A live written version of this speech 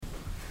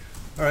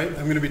All right,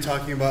 I'm going to be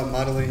talking about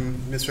modeling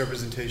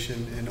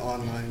misrepresentation in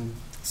online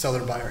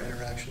seller-buyer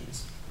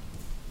interactions.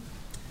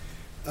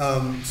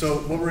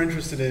 So what we're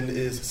interested in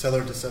is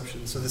seller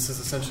deception. So this is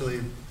essentially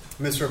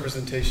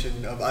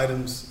misrepresentation of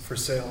items for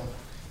sale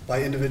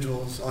by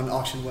individuals on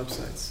auction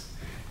websites.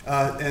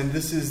 And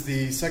this is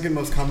the second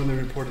most commonly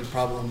reported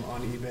problem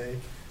on eBay,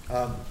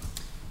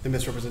 the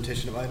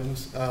misrepresentation of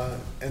items,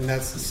 and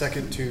that's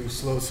second to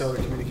slow seller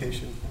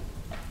communication.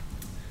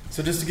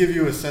 So just to give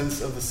you a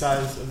sense of the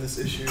size of this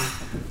issue,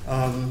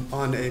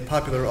 on a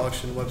popular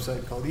auction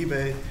website called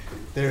eBay,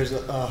 there's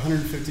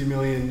 150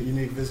 million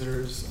unique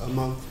visitors a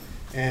month,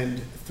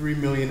 and 3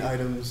 million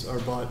items are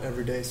bought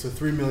every day. So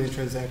 3 million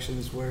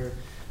transactions where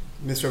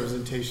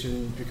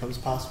misrepresentation becomes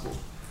possible.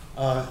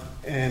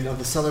 And on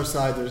the seller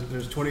side,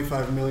 there's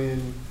 25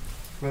 million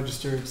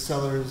registered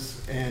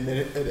sellers, and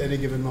at any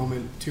given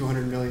moment,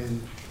 200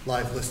 million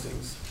live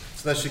listings.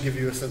 So that should give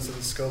you a sense of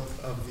the scope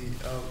of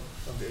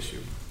the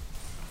issue.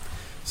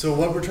 So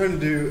what we're trying to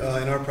do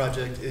in our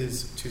project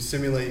is to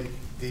simulate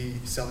the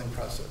selling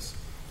process.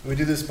 And we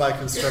do this by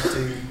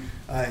constructing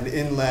an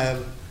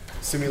in-lab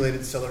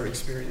simulated seller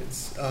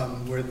experience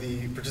where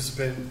the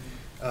participant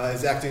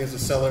is acting as a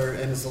seller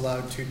and is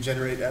allowed to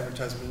generate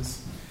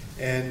advertisements,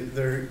 and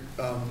they're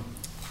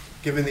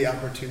given the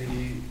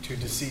opportunity to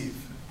deceive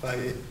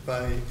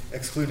by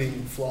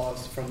excluding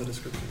flaws from the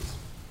descriptions.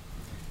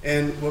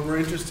 And what we're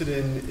interested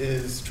in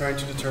is trying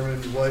to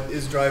determine what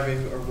is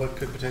driving or what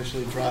could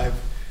potentially drive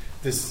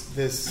this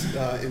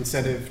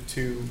incentive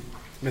to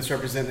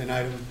misrepresent an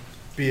item,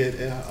 be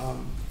it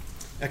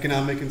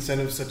economic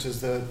incentives such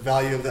as the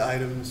value of the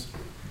items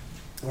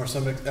or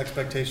some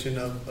expectation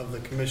of the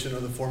commission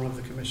or the form of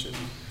the commission,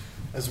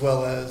 as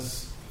well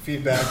as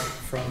feedback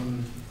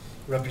from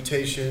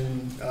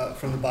reputation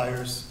from the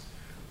buyers,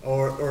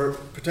 or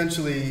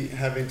potentially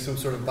having some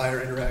sort of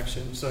buyer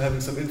interaction, so having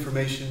some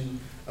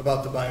information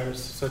about the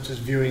buyers, such as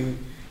viewing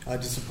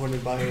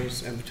disappointed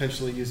buyers and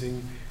potentially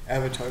using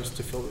avatars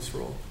to fill this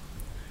role.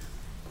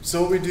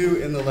 So what we do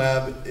in the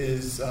lab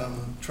is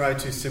try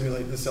to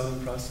simulate the selling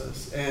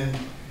process, and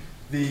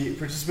the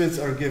participants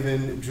are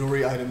given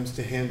jewelry items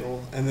to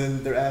handle, and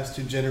then they're asked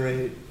to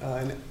generate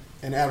an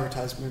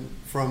advertisement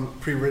from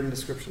pre-written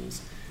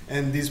descriptions.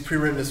 And these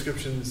pre-written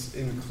descriptions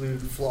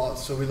include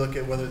flaws, so we look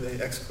at whether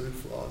they exclude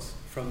flaws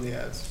from the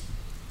ads.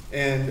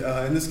 And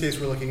in this case,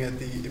 we're looking at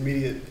the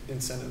immediate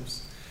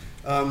incentives.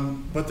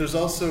 But there's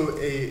also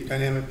a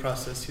dynamic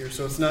process here,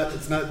 so it's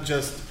not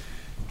just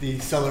the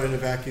seller in a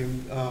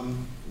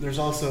vacuum. There's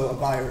also a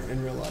buyer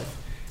in real life.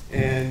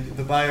 And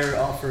the buyer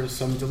offers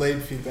some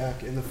delayed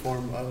feedback in the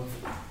form of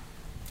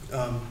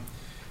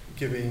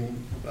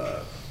giving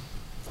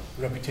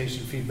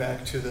reputation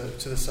feedback to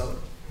the seller.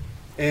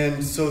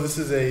 And so this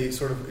is a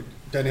sort of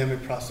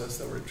dynamic process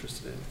that we're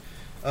interested in.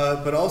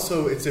 But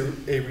also it's a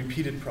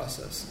repeated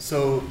process.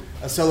 So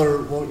a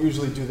seller won't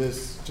usually do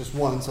this just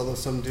once, although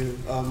some do.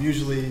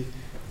 Usually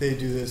they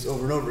do this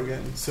over and over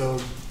again. So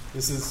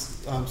this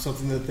is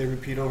something that they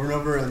repeat over and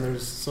over, and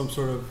there's some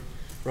sort of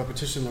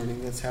repetition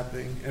learning that's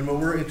happening. And what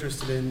we're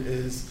interested in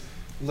is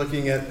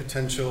looking at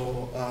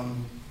potential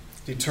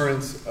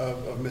deterrence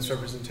of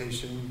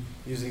misrepresentation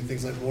using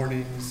things like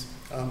warnings,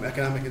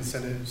 economic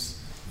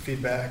incentives,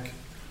 feedback,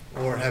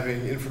 or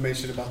having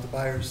information about the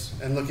buyers,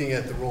 and looking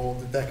at the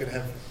role that could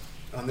have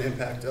on the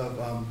impact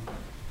of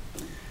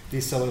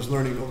these sellers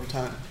learning over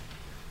time.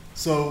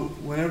 So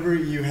whenever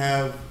you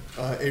have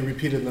a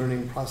repeated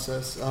learning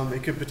process,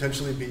 it could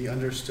potentially be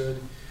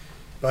understood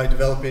by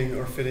developing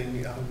or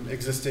fitting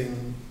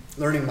existing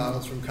learning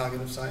models from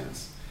cognitive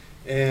science.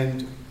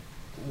 And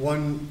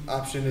one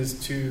option is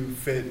to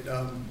fit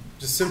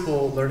just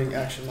simple learning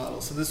action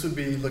models. So this would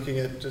be looking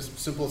at just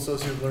simple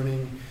associative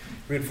learning,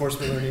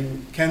 reinforcement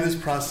learning. Can this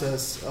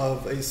process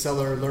of a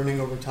seller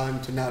learning over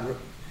time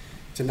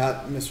to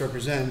not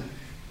misrepresent,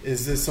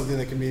 is this something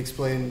that can be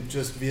explained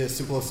just via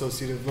simple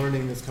associative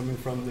learning that's coming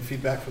from the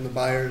feedback from the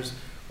buyers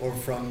or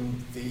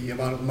from the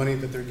amount of money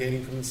that they're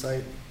gaining from the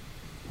site?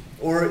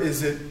 Or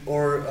is it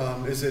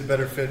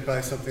better fit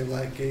by something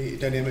like a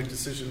dynamic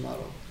decision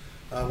model,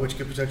 which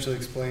could potentially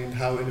explain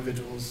how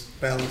individuals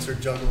balance or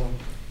juggle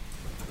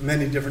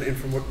many different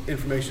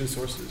information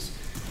sources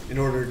in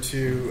order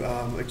to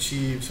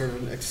achieve sort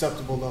of an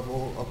acceptable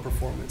level of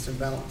performance and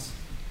balance.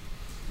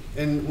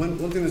 And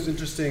one thing that's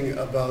interesting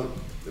about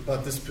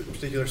this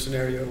particular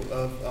scenario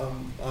of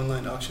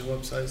online auction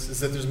websites is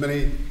that there's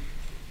many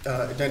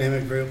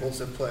dynamic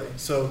variables at play.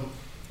 So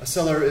a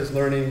seller is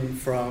learning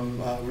from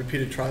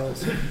repeated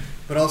trials,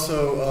 but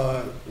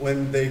also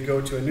when they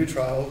go to a new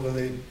trial, when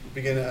they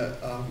begin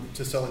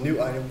to sell a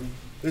new item,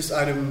 this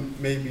item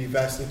may be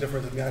vastly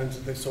different than the items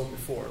that they've sold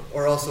before,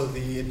 or also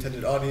the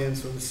intended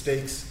audience or the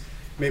stakes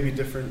may be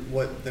different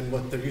than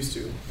what they're used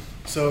to.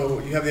 So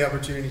you have the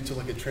opportunity to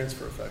look at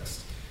transfer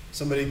effects.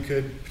 Somebody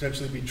could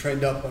potentially be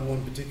trained up on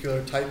one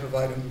particular type of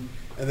item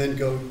and then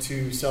go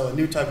to sell a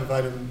new type of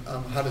item.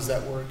 How does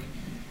that work?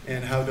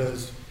 And how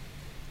does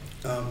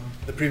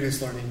the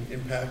previous learning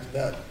impact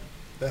that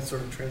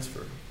sort of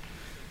transfer?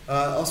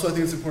 Also, I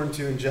think it's important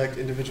to inject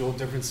individual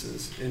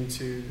differences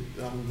into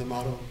the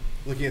model,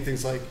 looking at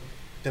things like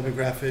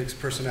demographics,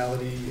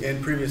 personality,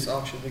 and previous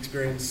auction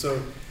experience.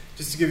 So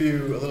just to give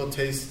you a little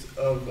taste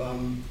of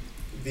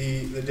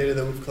the data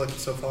that we've collected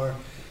so far,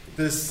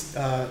 this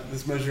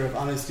measure of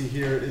honesty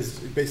here is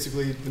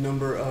basically the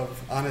number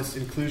of honest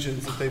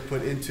inclusions that they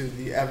put into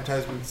the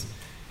advertisements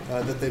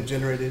that they've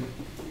generated.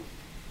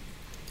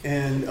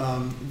 And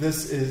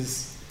this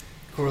is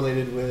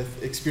correlated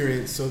with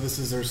experience. So this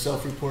is their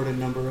self-reported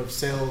number of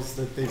sales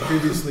that they've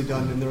previously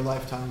done in their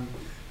lifetime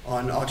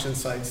on auction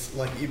sites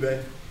like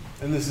eBay.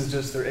 And this is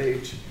just their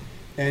age.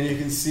 And you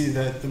can see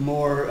that the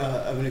more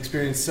of an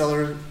experienced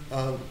seller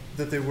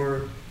that they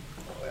were,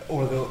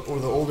 or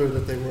the older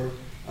that they were,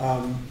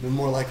 the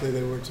more likely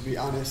they were to be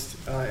honest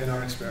in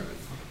our experiment.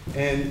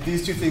 And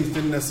these two things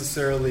didn't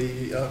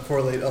necessarily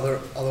correlate,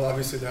 although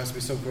obviously there has to be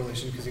some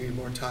correlation because you need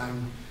more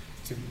time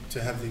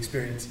to have the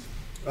experience.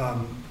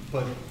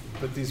 But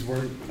these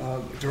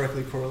weren't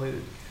directly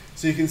correlated.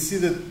 So you can see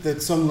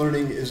that some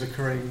learning is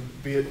occurring,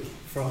 be it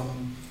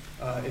from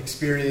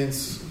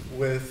experience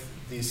with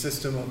the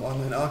system of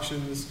online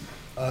auctions,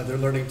 they're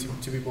learning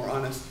to be more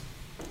honest.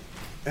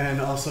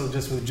 And also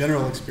just with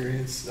general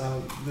experience,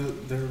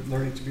 they're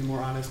learning to be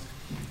more honest.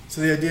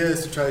 So the idea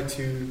is to try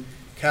to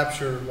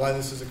capture why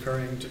this is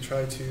occurring, to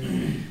try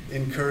to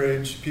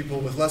encourage people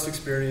with less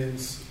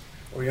experience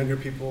or younger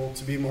people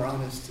to be more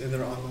honest in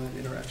their online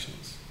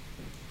interactions.